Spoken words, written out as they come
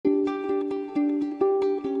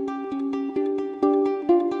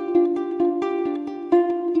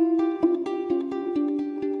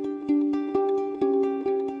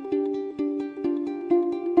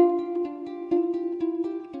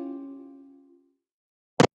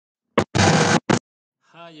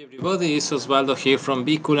Hi everybody, it's Osvaldo here from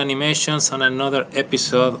Be Cool Animations on another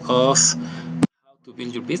episode of how to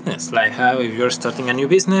build your business. Like how if you're starting a new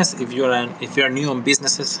business, if you're new on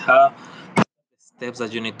businesses, how steps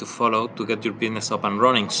that you need to follow to get your business up and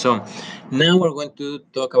running. So now we're going to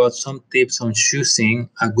talk about some tips on choosing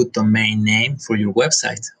a good domain name for your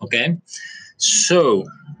website. Okay. So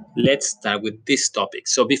let's start with this topic.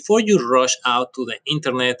 So before you rush out to the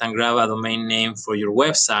internet and grab a domain name for your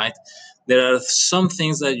website, there are some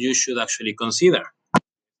things that you should actually consider.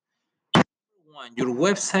 One, your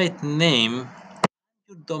website name,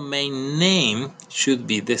 your domain name should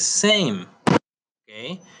be the same.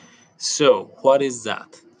 Okay. So what is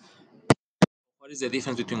that? What is the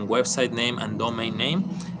difference between website name and domain name?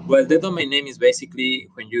 Well, the domain name is basically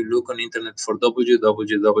when you look on internet for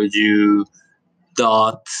www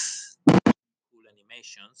dot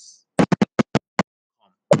coolanimations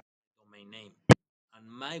domain name. And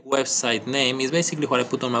my website name is basically what I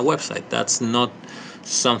put on my website. That's not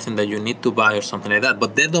something that you need to buy or something like that.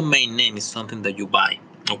 But the domain name is something that you buy.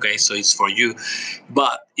 Okay, so it's for you.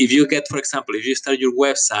 But if you get, for example, if you start your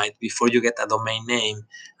website before you get a domain name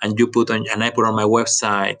and you put on, and I put on my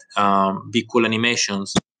website, Be Cool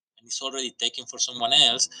Animations, and it's already taken for someone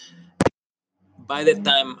else, by the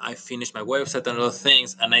time I finish my website and other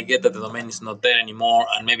things, and I get that the domain is not there anymore,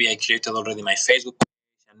 and maybe I created already my Facebook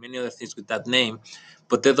page and many other things with that name,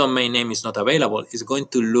 but the domain name is not available, it's going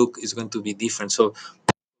to be different. So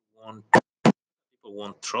people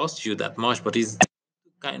won't trust you that much, but it's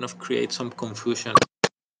kind of create some confusion,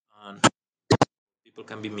 and people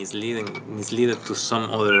can be misled to some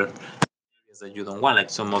other areas that you don't want, like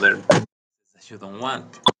some other that you don't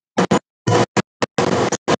want.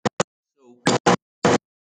 So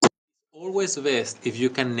always best if you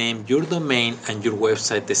can name your domain and your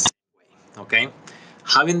website the same way. Okay,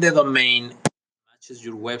 having the domain matches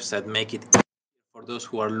your website make it easier for those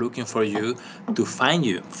who are looking for you to find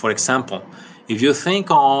you. For example, if you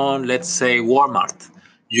think on, let's say, Walmart,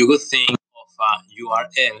 you could think of a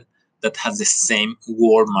URL that has the same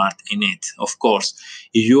Walmart in it. Of course,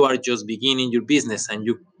 if you are just beginning your business and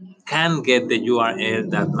you can get the URL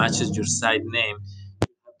that matches your site name,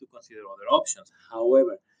 you have to consider other options.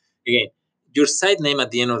 However, again, your site name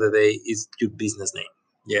at the end of the day is your business name.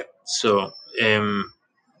 Yeah. So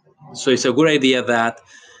it's a good idea that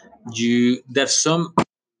there's some,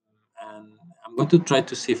 and I'm going to try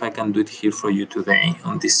to see if I can do it here for you today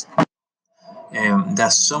on this.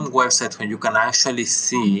 There's some websites where you can actually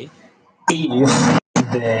see if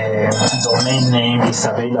the domain name is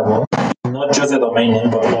available, not just the domain name,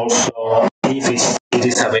 but also if it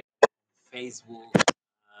is available on Facebook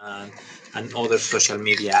and other social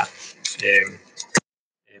media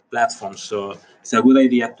platforms. So it's a good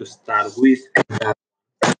idea to start with that,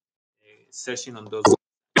 searching on those.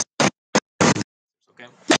 Okay,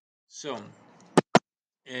 so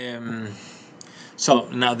um, so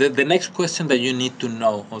now the next question that you need to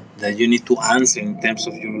know, or that you need to answer in terms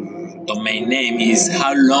of your domain name, is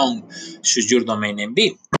how long should your domain name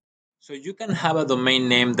be? So you can have a domain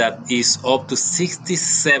name that is up to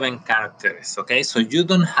 67 characters. Okay, so you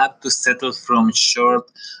don't have to settle from short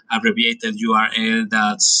abbreviated URL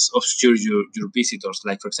that's obscure your visitors.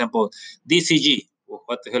 Like for example, DCG.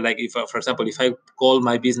 What the hell? Like if for example, if I call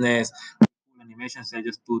my business animations, I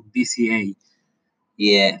just put DCA.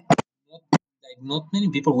 Yeah, not many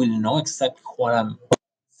people will know exactly what I'm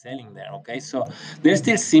selling there. Okay, so there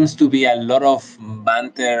still seems to be a lot of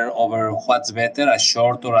banter over what's better, a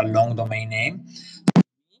short or a long domain name.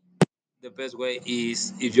 The best way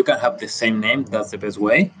is if you can have the same name, that's the best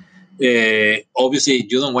way. Obviously,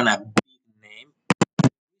 you don't want a big name. The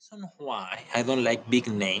reason why I don't like big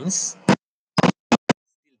names,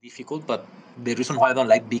 still difficult, but the reason why I don't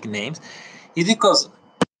like big names is because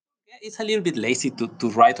it's a little bit lazy to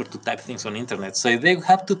write or to type things on internet. So if they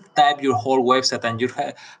have to type your whole website, and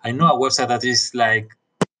I know a website that is like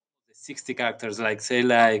 60 characters, like say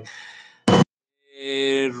like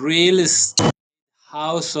a real estate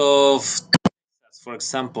house of, for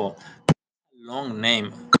example, long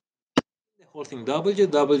name. The whole thing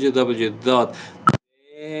www dot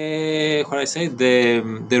what I say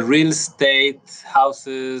the real estate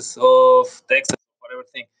houses of Texas, whatever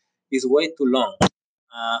thing, is way too long,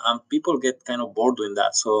 and people get kind of bored doing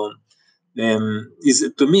that. So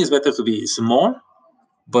is to me, it's better to be small,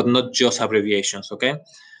 but not just abbreviations. Okay,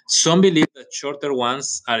 some believe that shorter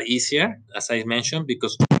ones are easier, as I mentioned,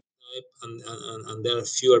 because and there are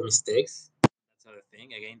fewer mistakes. That's another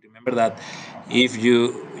thing. Again, remember that if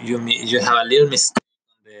you have a little mistake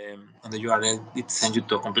on the URL, it sends you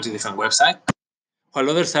to a completely different website. While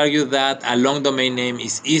others argue that a long domain name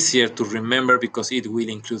is easier to remember because it will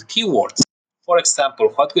include keywords. for example,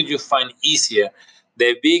 what could you find easier?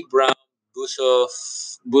 The big brown bus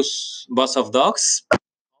of dogs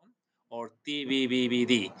or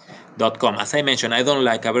tbbbd.com. As I mentioned, I don't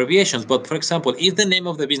like abbreviations, but for example, if the name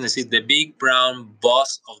of the business is the big brown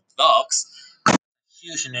bus of dogs,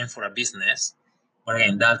 huge name for a business, but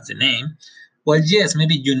again, that's the name. Well, yes,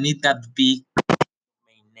 maybe you need that big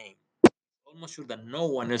main name. Almost sure that no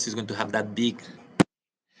one else is going to have that big.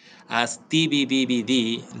 As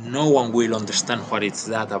TBBBD, no one will understand what it's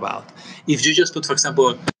that about. If you just put, for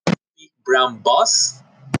example, big brown bus,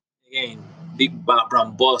 again, big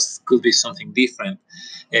brown bus could be something different.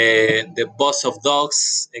 The bus of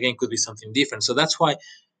dogs, again, could be something different. So that's why,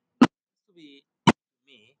 to be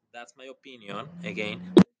me, that's my opinion.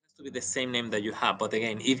 Again, it has to be the same name that you have. But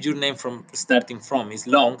again, if your name from starting from is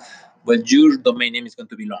long, well, your domain name is going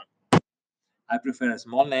to be long. I prefer a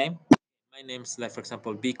small name. My name's like, for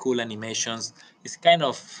example, Be Cool Animations. It's kind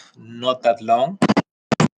of not that long,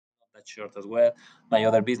 not that short as well. My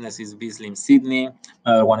other business is Be Slim Sydney.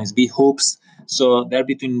 My other one is Be Hoops. So they're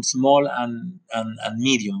between small and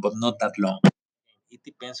medium, but not that long. It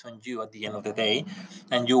depends on you at the end of the day,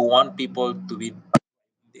 and you want people to be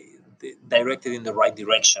directed in the right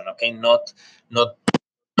direction. Okay, not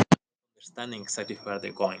understanding exactly where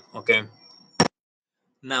they're going. Okay.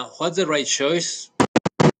 Now, what's the right choice?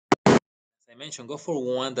 As I mentioned, go for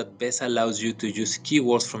one that best allows you to use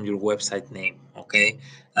keywords from your website name. Okay,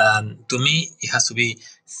 to me, it has to be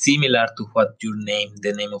similar to what your name,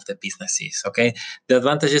 the name of the business is. Okay, the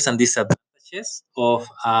advantages and disadvantages of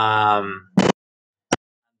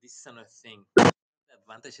this is another thing. The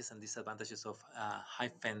advantages and disadvantages of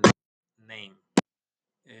hyphen name.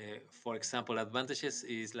 For example, advantages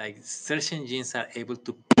is like search engines are able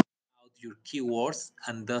to pick out your keywords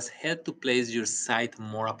and thus help to place your site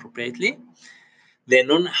more appropriately. The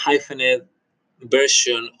non-hyphenated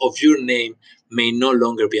version of your name may no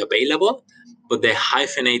longer be available, but the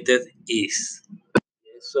hyphenated is.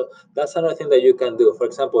 So that's another thing that you can do. For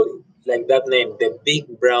example, like that name, the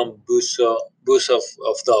big brown bus of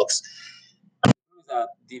dogs. That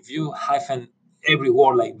if you hyphen every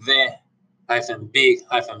word like the hyphen big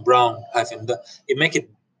hyphen brown hyphen the, it make it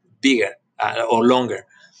bigger or longer,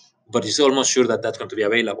 but it's almost sure that that's going to be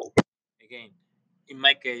available. Again, in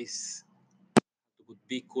my case, to put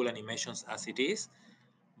Be Cool Animations as it is.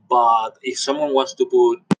 But if someone wants to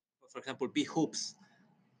put, for example, Be Hoops,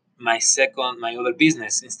 my other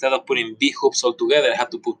business, instead of putting Be Hoops all together, I have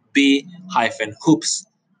to put Be hyphen Hoops.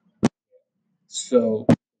 So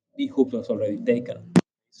Be Hoops was already taken.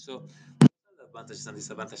 So advantages and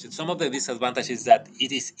disadvantages. Some of the disadvantages is that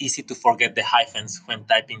it is easy to forget the hyphens when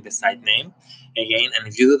typing the site name. Again, and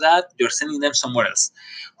if you do that, you're sending them somewhere else.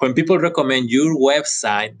 When people recommend your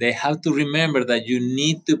website, they have to remember that you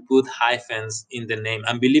need to put hyphens in the name.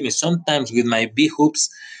 And believe me, sometimes with my Behoops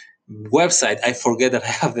website, I forget that I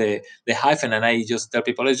have the hyphen and I just tell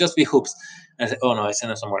people it's just Behoops. And I say, oh no, I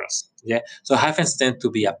send it somewhere else. Yeah. So hyphens tend to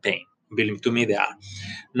be a pain. Believe me, to me they are.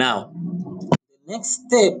 Now, the next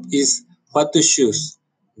step is what to choose.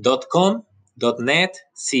 .com, .net,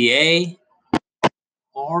 .ca,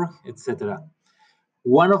 or etc.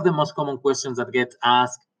 One of the most common questions that get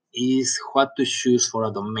asked is what to choose for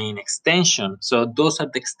a domain extension. So those are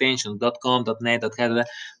the extensions, .com, .net, .ca,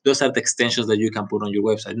 those are the extensions that you can put on your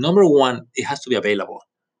website. Number one, it has to be available.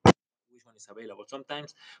 Which one is available?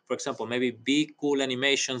 Sometimes, for example, maybe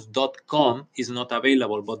BeCoolAnimations.com is not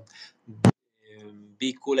available, but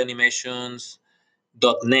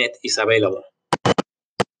BeCoolAnimations.net is available.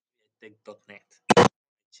 Take .net,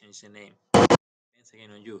 change the name. Depends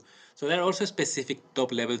again on you. So there are also specific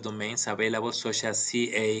top-level domains available, such as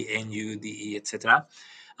CA, NUDE, etc.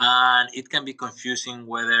 And it can be confusing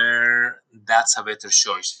whether that's a better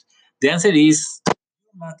choice. The answer is,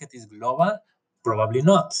 your market is global? Probably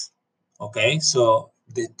not. Okay, so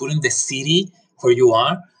putting the city where you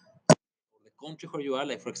are, the country where you are,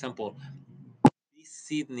 like for example,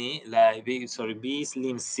 Sydney, Be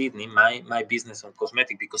Slim Sydney, my business on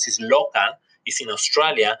cosmetic, because it's local, it's in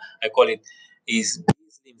Australia. I call it is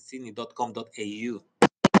beslimsydney.com.au. People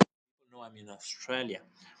know I'm in Australia,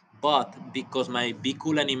 but because my Be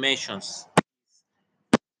Cool Animations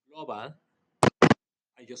global,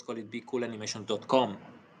 I just call it BeCoolAnimations.com.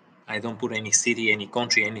 I don't put any city, any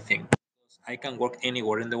country, anything. I can work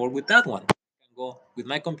anywhere in the world with that one. I can go with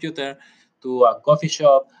my computer to a coffee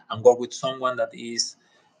shop and work with someone that is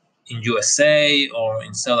in USA or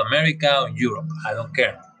in South America or Europe. I don't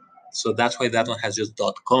care. So that's why that one has just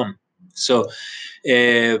 .com. So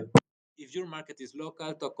if your market is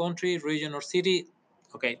local to a country, region, or city,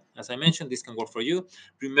 okay, as I mentioned, this can work for you.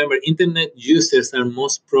 Remember, internet users are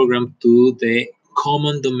most programmed to the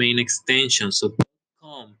common domain extension. So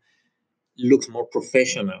 .com looks more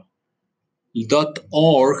professional.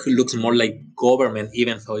 .org looks more like government,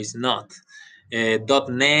 even though it's not.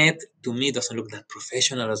 .net to me doesn't look that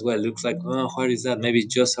professional as well. It looks like, oh, what is that? Maybe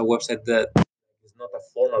it's just a website that is not a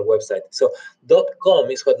formal website. So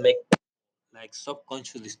 .com is what makes, like,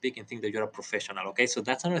 subconsciously speaking, think that you're a professional. Okay, so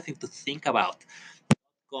that's another thing to think about.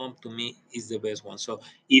 .com to me is the best one. So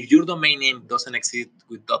if your domain name doesn't exist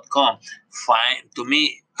with .com, fine. To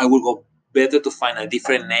me, I will go better to find a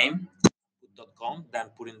different name with .com than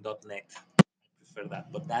putting .net. Prefer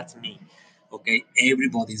that, but that's me. Okay,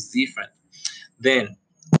 everybody's different. Then,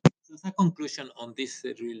 as a conclusion on these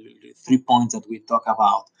three points that we talk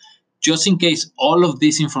about, just in case all of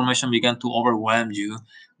this information began to overwhelm you,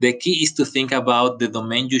 the key is to think about the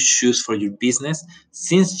domain you choose for your business,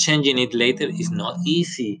 since changing it later is not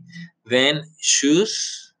easy. Then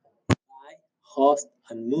choose, buy, host,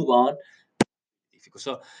 and move on.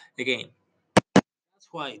 So again, that's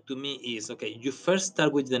why to me is okay. You first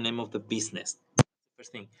start with the name of the business.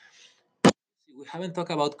 First thing, we haven't talked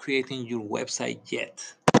about creating your website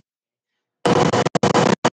yet.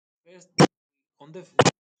 First, on the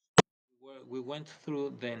we went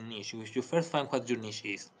through the niche. You first find what your niche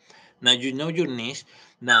is. Now you know your niche.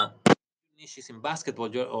 Now, your niche is in basketball,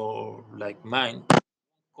 or like mine.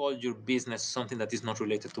 Call your business something that is not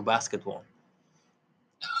related to basketball.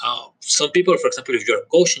 Some people, for example, if you're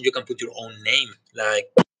coaching, you can put your own name,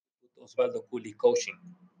 like Osvaldo Cooley Coaching,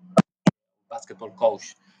 basketball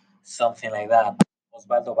coach, something like that.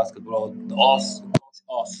 Osvaldo Basketball, Coach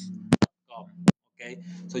Os. Okay,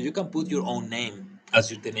 so you can put your own name as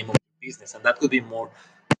the name of your business, and that could be more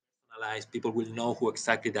personalized. People will know who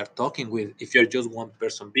exactly they're talking with if you're just one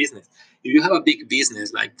person business. If you have a big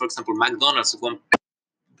business, like for example McDonald's, one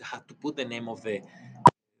have to put the name of the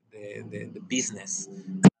business,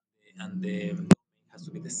 and the domain has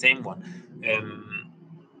to be the same one. Again,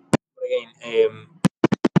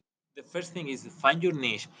 the first thing is find your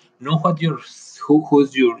niche, know what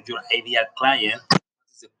who's your ideal client, what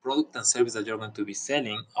is the product and service that you're going to be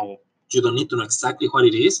selling. Or you don't need to know exactly what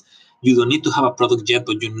it is. You don't need to have a product yet,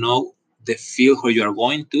 but you know the field where you are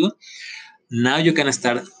going to. Now you can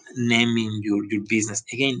start naming your business.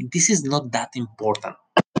 Again, this is not that important.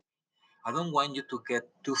 I don't want you to get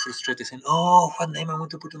too frustrated saying, "Oh, what name I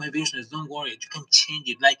want to put to my business?" Don't worry, you can change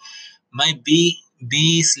it. Like my B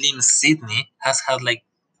Slim Sydney has had like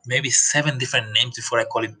maybe 7 different names before I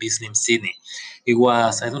call it B Slim Sydney. It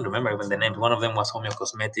was, I don't remember even the names. One of them was Homeo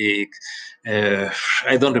Cosmetic. Uh,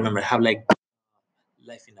 I don't remember. I have like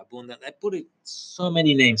Life in Abundance. I put it so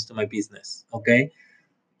many names to my business. Okay,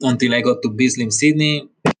 until I got to B Slim Sydney,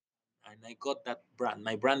 and I got that brand.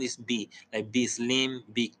 My brand is B, like Be Slim,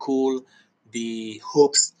 Be Cool, Be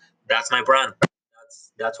Hoops. That's my brand.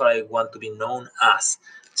 That's what I want to be known as.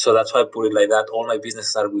 So that's why I put it like that. All my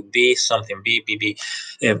businesses are with B, something B, B, B.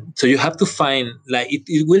 So you have to find, like,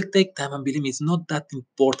 it will take time, and believe me, it's not that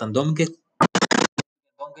important. Don't get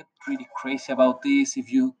pretty crazy about this. If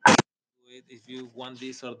you want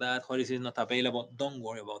this or that, what is it not available? Don't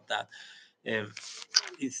worry about that. Um,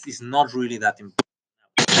 it's not really that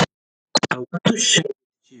important. I want to share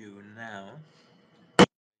with you now.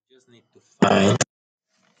 Just need to find.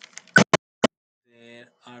 There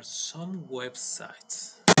are some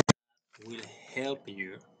websites will help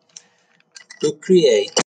you to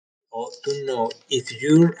create or to know if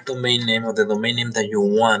your domain name or the domain name that you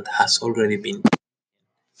want has already been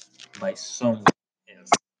by someone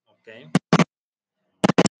else. Okay,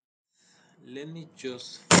 let me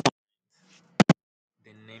just find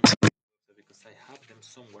the names because I have them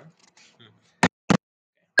somewhere.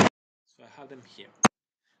 So I have them here.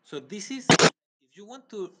 So this is if you want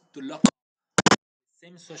to log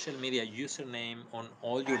same social media username on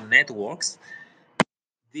all your networks.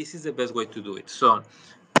 This is the best way to do it. So go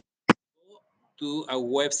to a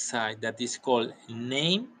website that is called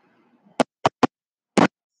namechk.com.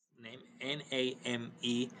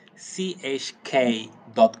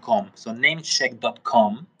 So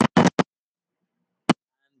namecheck.com.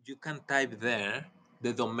 You can type there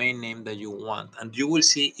the domain name that you want, and you will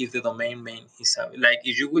see if the domain name is like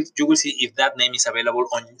if you will see if that name is available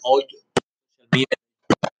on all social media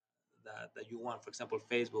that you want. For example,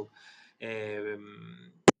 Facebook,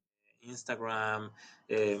 um, Instagram,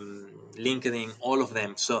 LinkedIn, all of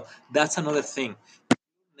them. So that's another thing.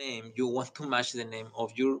 Name you want to match the name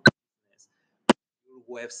of your business, your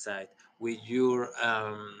website with your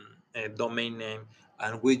domain name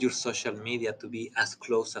and with your social media to be as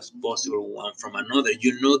close as possible one from another.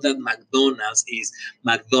 You know that McDonald's is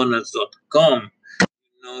McDonald's.com. You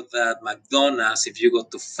know that McDonald's, if you go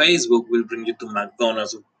to Facebook, will bring you to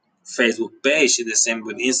McDonald's. Facebook page, the same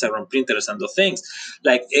with Instagram, Pinterest, and those things.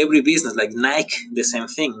 Like every business, like Nike, the same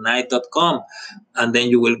thing, Nike.com, and then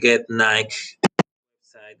you will get Nike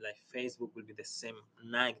side. Like Facebook will be the same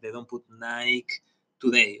Nike. They don't put Nike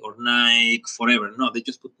today or Nike forever. No, they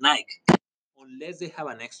just put Nike. Unless they have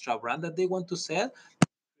an extra brand that they want to sell,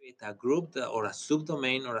 create a group or a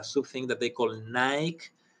subdomain or a sub thing that they call Nike.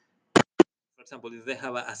 For example, if they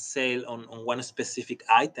have a sale on one specific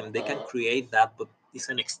item, they can create that, but it's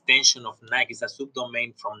an extension of Nike. It's a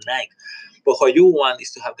subdomain from Nike. But what you want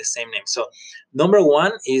is to have the same name. So number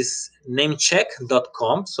one is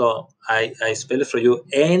namecheck.com. So I spell it for you,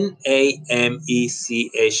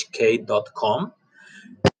 NAMECHK.com.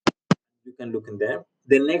 You can look in there.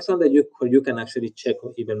 The next one that you can actually check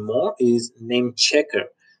even more is Namecheckr,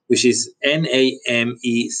 which is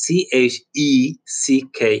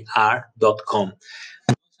NAMECHECKR.com.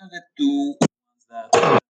 Those are the two ones that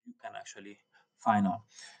you can actually find out.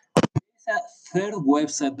 There's a third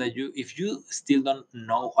website that if you still don't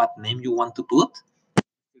know what name you want to put,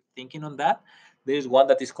 thinking on that, there's one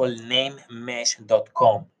that is called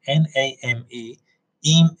namemesh.com. N-A-M-E,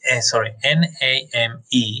 sorry,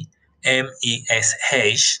 NAMEMESH.com.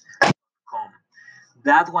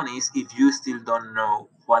 That one is if you still don't know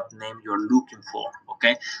what name you're looking for.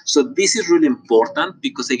 Okay, so this is really important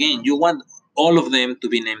because again, you want all of them to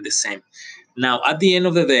be named the same. Now, at the end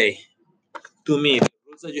of the day, to me, the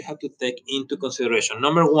rules that you have to take into consideration.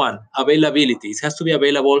 Number one, availability. It has to be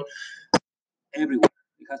available everywhere.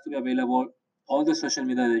 It has to be available all the social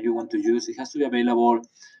media that you want to use. It has to be available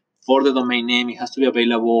for the domain name. It has to be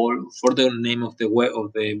available for the name of the web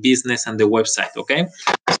of the business and the website. Okay,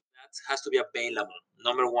 that has to be available.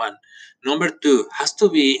 Number one. Number two, has to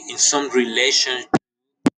be in some relation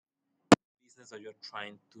business that you're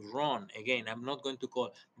trying to run. Again, I'm not going to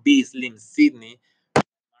call Be Slim Sydney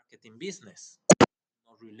marketing business.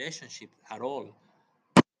 No relationship at all.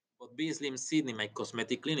 But Be Slim Sydney, my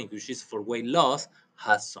cosmetic clinic, which is for weight loss,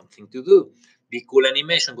 has something to do. Be Cool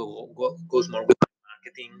Animation goes more with my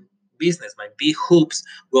marketing business. My Be Hoops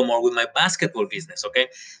go more with my basketball business. Okay,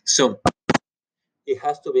 so it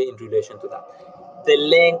has to be in relation to that. The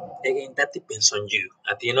length, again, that depends on you.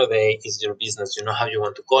 At the end of the day, it's your business. You know how you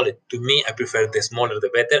want to call it. To me, I prefer the smaller the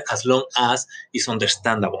better, as long as it's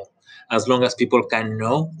understandable, as long as people can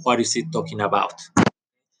know what is it talking about.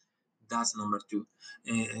 That's number two.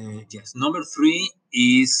 Yes. Number three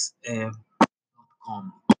is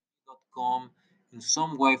 .com. .com in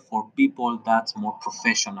some way for people that's more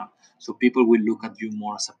professional. So people will look at you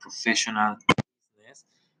more as a professional business,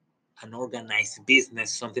 an organized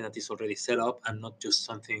business, something that is already set up, and not just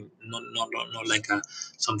something, not like a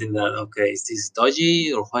something that okay, is this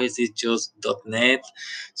dodgy or why is it just .net?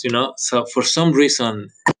 So, so for some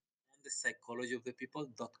reason, the psychology of the people,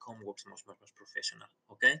 .com works much professional.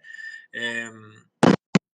 Okay, um,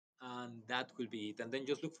 and that will be it. And then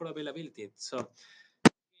just look for availability. So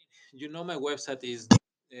my website is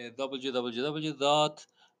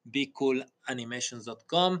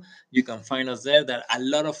www.becoolanimation.com. You can find us there. There are a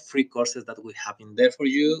lot of free courses that we have in there for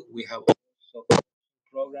you. We have also a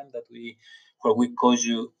program where we coach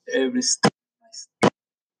you every step by step,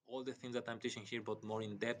 all the things that I'm teaching here, but more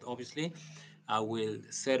in depth. Obviously, I will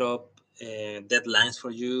set up deadlines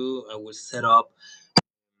for you. I will set up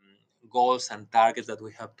goals and targets that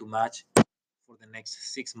we have to match for the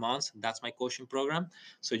next 6 months. That's my coaching program.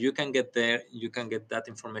 So you can get there. You can get that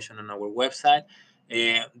information on our website.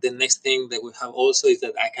 The next thing that we have also is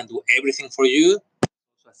that I can do everything for you.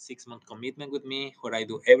 So a 6-month commitment with me where I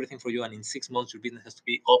do everything for you. And in 6 months, your business has to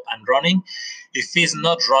be up and running. If it's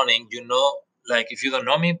not running, like if you don't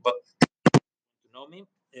know me, but you know me,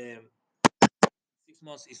 um, 6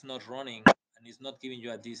 months is not running and it's not giving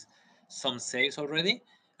you at least some sales already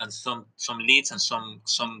and some leads and some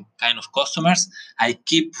kind of customers, I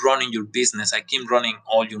keep running your business. I keep running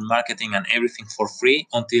all your marketing and everything for free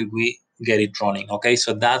until we get it running. Okay,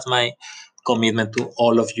 so that's my commitment to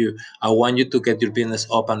all of you. I want you to get your business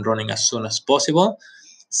up and running as soon as possible.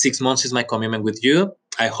 6 months is my commitment with you.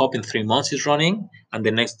 I hope in 3 months it's running, and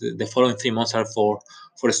the following 3 months are for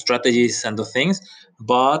strategies and the things.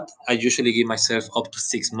 But I usually give myself up to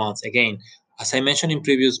 6 months. Again, as I mentioned in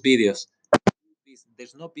previous videos,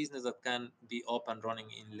 there's no business that can be up and running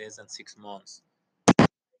in less than 6 months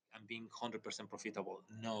and being 100% profitable.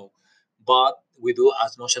 No, but we do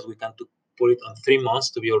as much as we can to put it on 3 months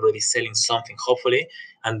to be already selling something, hopefully,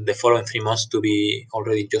 and the following 3 months to be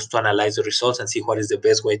already just to analyze the results and see what is the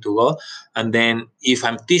best way to go. And then if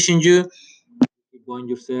I'm teaching you, go on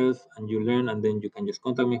yourself and you learn, and then you can just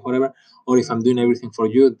contact me, whatever. Or if I'm doing everything for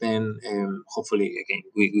you, then hopefully again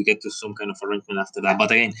we get to some kind of arrangement after that.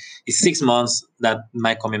 But again, it's 6 months that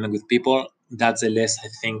my commitment with people. That's the less I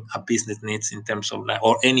think a business needs in terms of like,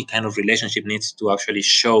 or any kind of relationship needs to actually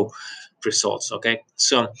show results. Okay,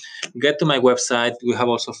 so get to my website. We have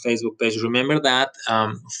also Facebook page. Remember that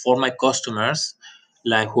for my customers,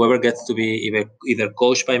 like whoever gets to be either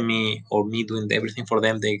coached by me or me doing everything for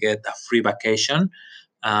them, they get a free vacation.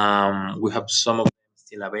 We have some of them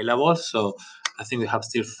still available, so I think we have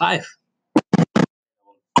still 5.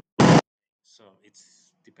 So it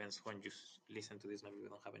depends when you listen to this. Maybe we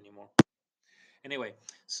don't have any more. Anyway,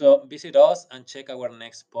 so visit us and check our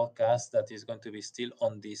next podcast that is going to be still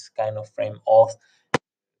on this kind of frame of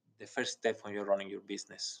the first step when you're running your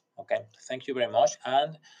business. Okay, thank you very much,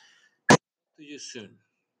 and see you soon.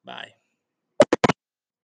 Bye.